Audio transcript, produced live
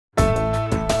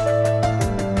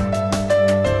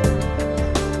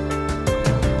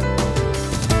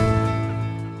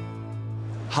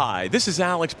Hi, this is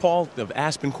Alix Paultre of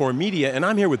Aspen Core Media, and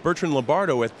I'm here with Bertrand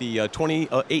Lombardo at the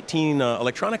 2018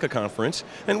 Electronica conference.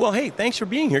 And well, hey, thanks for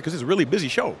being here, because it's a really busy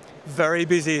show. Very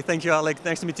busy. Thank you, Alec.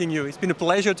 Nice meeting you. It's been a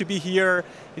pleasure to be here.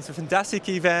 It's a fantastic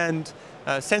event.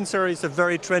 Sensor is a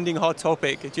very trending, hot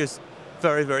topic. It's just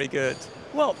very, very good.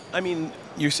 Well, I mean,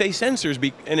 you say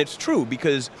sensors, and it's true,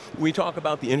 because we talk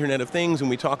about the Internet of Things,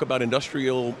 and we talk about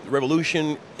industrial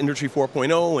revolution, Industry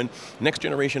 4.0, and next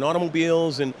generation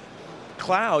automobiles, and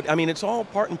cloud. I mean, it's all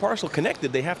part and parcel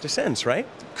connected. They have to sense, right?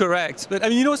 Correct. But I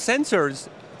mean, you know, sensors,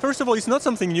 first of all, it's not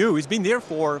something new. It's been there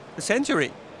for a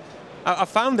century. I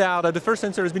found out that the first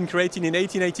sensor has been created in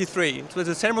 1883. It was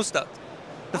a thermostat.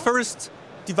 The first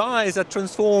device that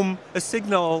transformed a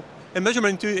signal, a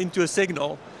measurement into a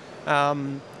signal.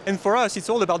 And for us, it's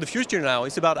all about the future now.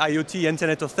 It's about IoT,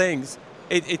 Internet of Things.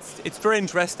 It's very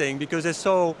interesting because there's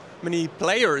so many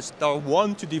players that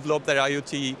want to develop their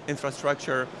IoT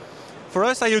infrastructure. For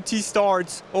us, IoT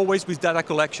starts always with data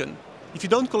collection. If you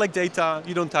don't collect data,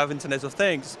 you don't have Internet of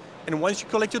Things. And once you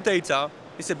collect your data,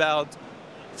 it's about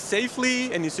safely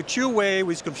and in a secure way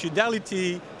with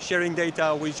confidentiality, sharing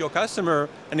data with your customer,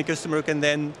 and the customer can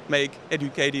then make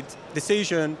educated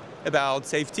decision about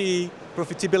safety,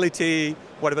 profitability,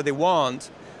 whatever they want.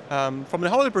 From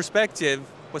another perspective,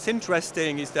 what's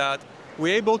interesting is that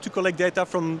we're able to collect data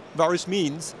from various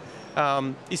means.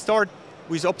 It starts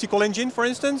with optical engine, for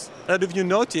instance. I don't know if you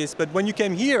noticed, but when you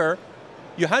came here,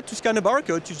 you had to scan a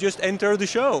barcode to just enter the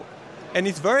show. And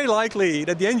it's very likely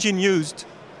that the engine used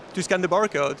to scan the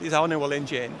barcode is our Honeywell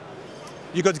engine.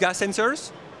 You got gas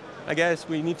sensors. I guess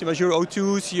we need to measure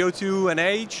O2, CO2, and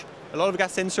age. A lot of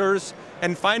gas sensors.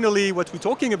 And finally, what we're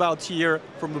talking about here,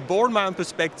 from a board mount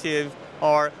perspective,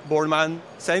 are board mount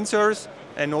sensors,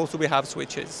 and also we have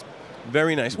switches.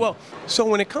 Very nice. Well, so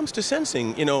when it comes to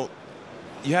sensing, you know,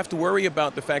 you have to worry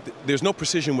about the fact that there's no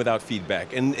precision without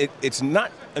feedback. And it's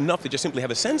not enough to just simply have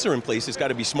a sensor in place. It's got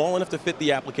to be small enough to fit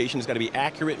the application. It's got to be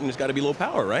accurate, and it's got to be low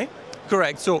power, right?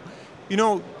 Correct. So, you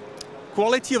know,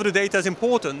 quality of the data is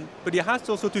important, but it has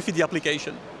also to fit the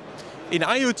application. In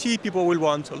IoT, people will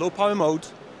want a low power mode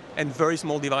and very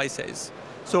small devices.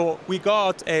 So we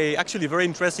got actually very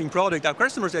interesting product our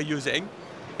customers are using,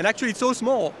 and actually it's so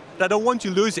small that I don't want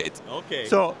to lose it. Okay.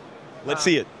 So let's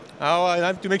see it. I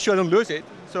have to make sure I don't lose it.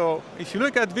 So if you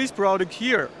look at this product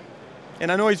here,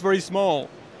 and I know it's very small,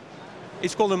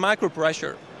 it's called a micro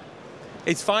pressure.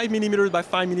 It's 5 millimeters by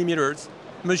 5 millimeters.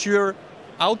 Measure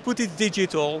output is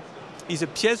digital, is a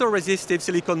piezo-resistive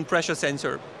silicon pressure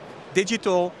sensor.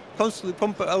 Digital,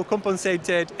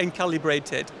 compensated, and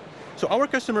calibrated. So our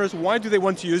customers, why do they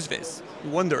want to use this? You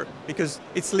wonder, because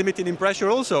it's limited in pressure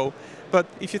also. But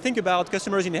if you think about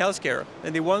customers in healthcare,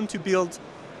 and they want to build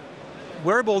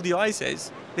wearable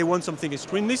devices, they want something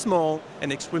extremely small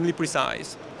and extremely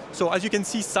precise. So as you can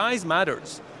see, size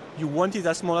matters. You want it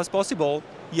as small as possible,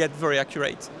 yet very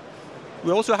accurate.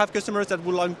 We also have customers that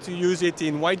would like to use it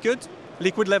in white good,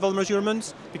 liquid level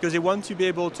measurements, because they want to be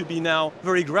able to be now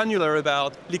very granular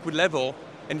about liquid level,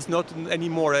 and it's not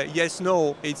anymore a yes,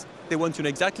 no, it's they want to know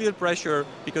exactly the pressure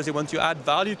because they want to add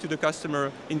value to the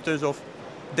customer in terms of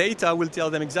data will tell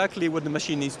them exactly what the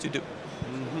machine needs to do.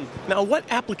 Mm-hmm. Now, what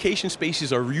application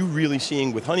spaces are you really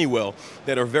seeing with Honeywell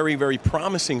that are very, very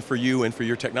promising for you and for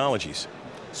your technologies?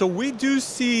 So we do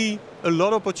see a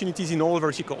lot of opportunities in all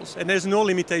verticals, and there's no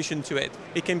limitation to it.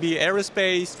 It can be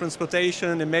aerospace,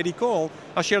 transportation, and medical.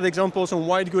 I shared examples on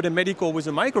white good and medical with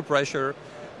a micropressure,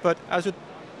 but as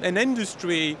an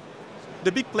industry,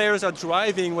 the big players are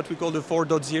driving what we call the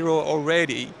 4.0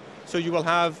 already. So you will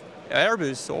have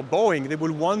Airbus or Boeing, they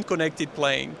will want connected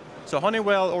plane. So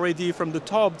Honeywell already from the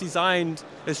top designed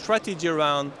a strategy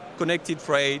around connected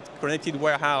freight, connected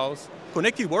warehouse,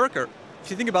 connected worker.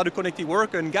 If you think about a connected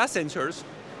worker and gas sensors,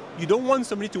 you don't want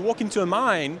somebody to walk into a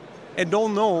mine and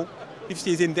don't know if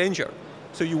he's in danger.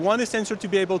 So you want a sensor to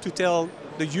be able to tell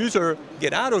the user,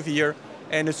 get out of here,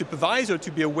 and a supervisor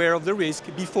to be aware of the risk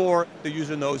before the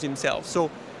user knows himself.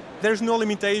 So there's no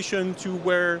limitation to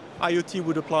where IoT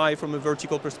would apply from a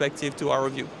vertical perspective to our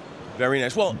view. Very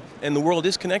nice. Well, and the world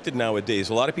is connected nowadays.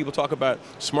 A lot of people talk about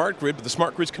smart grid, but the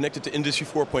smart grid's connected to Industry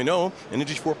 4.0, and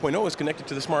Industry 4.0 is connected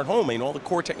to the smart home, and all the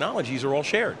core technologies are all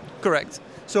shared. Correct.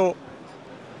 So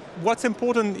what's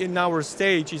important in our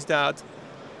stage is that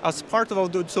as part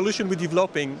of the solution we're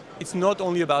developing, it's not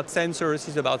only about sensors,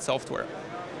 it's about software.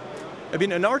 I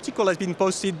mean, an article has been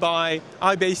posted by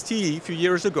iBase-T a few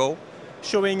years ago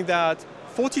showing that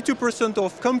 42%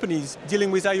 of companies dealing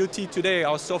with IoT today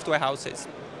are software houses.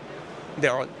 They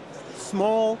are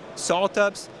small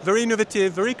startups, very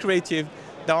innovative, very creative,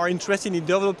 that are interested in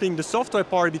developing the software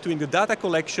part between the data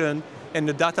collection and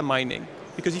the data mining.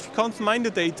 Because if you can't mine the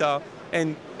data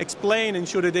and explain and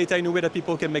show the data in a way that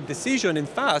people can make decisions and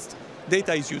fast,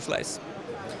 data is useless.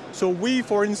 So we,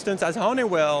 for instance, as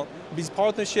Honeywell, this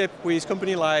partnership with a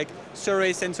company like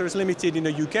Surrey Sensors Limited in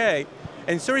the UK,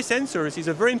 and Surrey Sensors is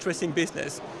a very interesting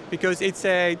business because it's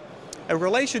a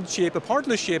relationship, a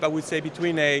partnership, I would say,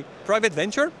 between a private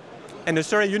venture and a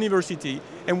Surrey University.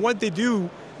 And what they do,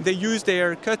 they use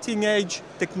their cutting-edge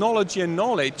technology and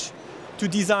knowledge to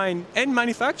design and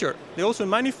manufacture. They also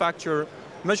manufacture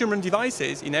measurement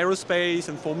devices in aerospace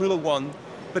and Formula One,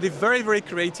 but they're very, very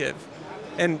creative.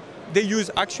 And they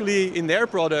use actually in their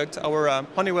product our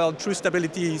Honeywell True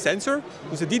Stability sensor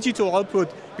with a digital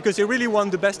output because they really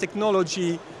want the best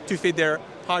technology to fit their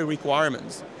high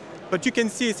requirements. But you can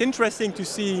see it's interesting to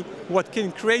see what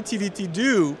can creativity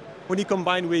do when you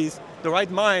combine with the right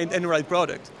mind and the right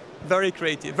product. Very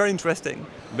creative, very interesting.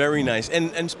 Very nice.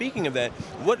 And speaking of that,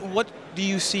 what do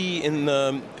you see in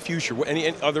the future?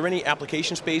 Are there any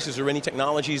application spaces or any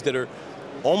technologies that are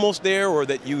almost there or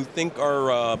that you think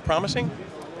are promising?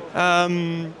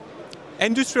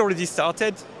 Industry already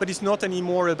started, but it's not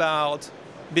anymore about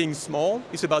being small,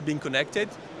 it's about being connected.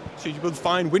 So you will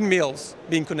find windmills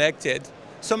being connected.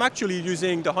 Some actually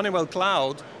using the Honeywell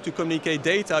cloud to communicate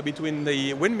data between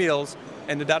the windmills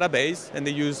and the database, and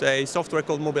they use a software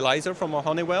called Mobilizer from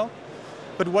Honeywell.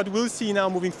 But what we'll see now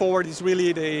moving forward is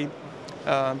really the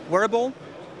wearable,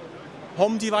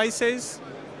 home devices,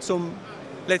 some,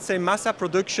 let's say, mass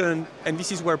production, and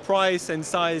this is where price and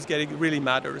size really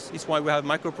matters. It's why we have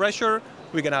micropressure,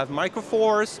 we're going to have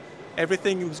microforce,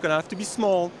 everything is going to have to be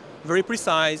small, very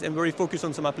precise, and very focused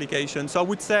on some applications. So I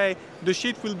would say the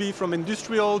shift will be from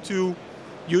industrial to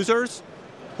users,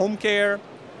 home care,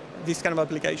 these kind of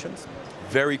applications.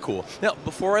 Very cool. Now,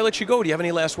 before I let you go, do you have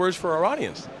any last words for our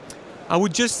audience? I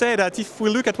would just say that if we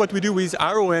look at what we do with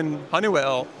Arrow and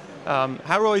Honeywell,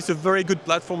 Arrow is a very good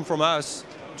platform from us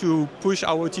to push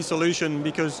our IoT solution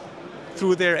because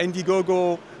through their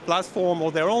Indiegogo platform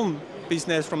or their own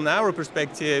business from an Arrow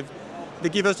perspective, they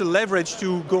give us the leverage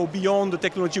to go beyond the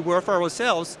technology we offer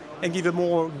ourselves and give a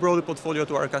more broader portfolio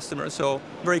to our customers. So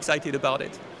very excited about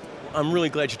it. I'm really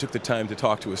glad you took the time to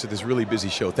talk to us at this really busy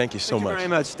show. Thank you so much. Thank you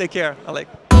very much. Take care,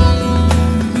 Alec.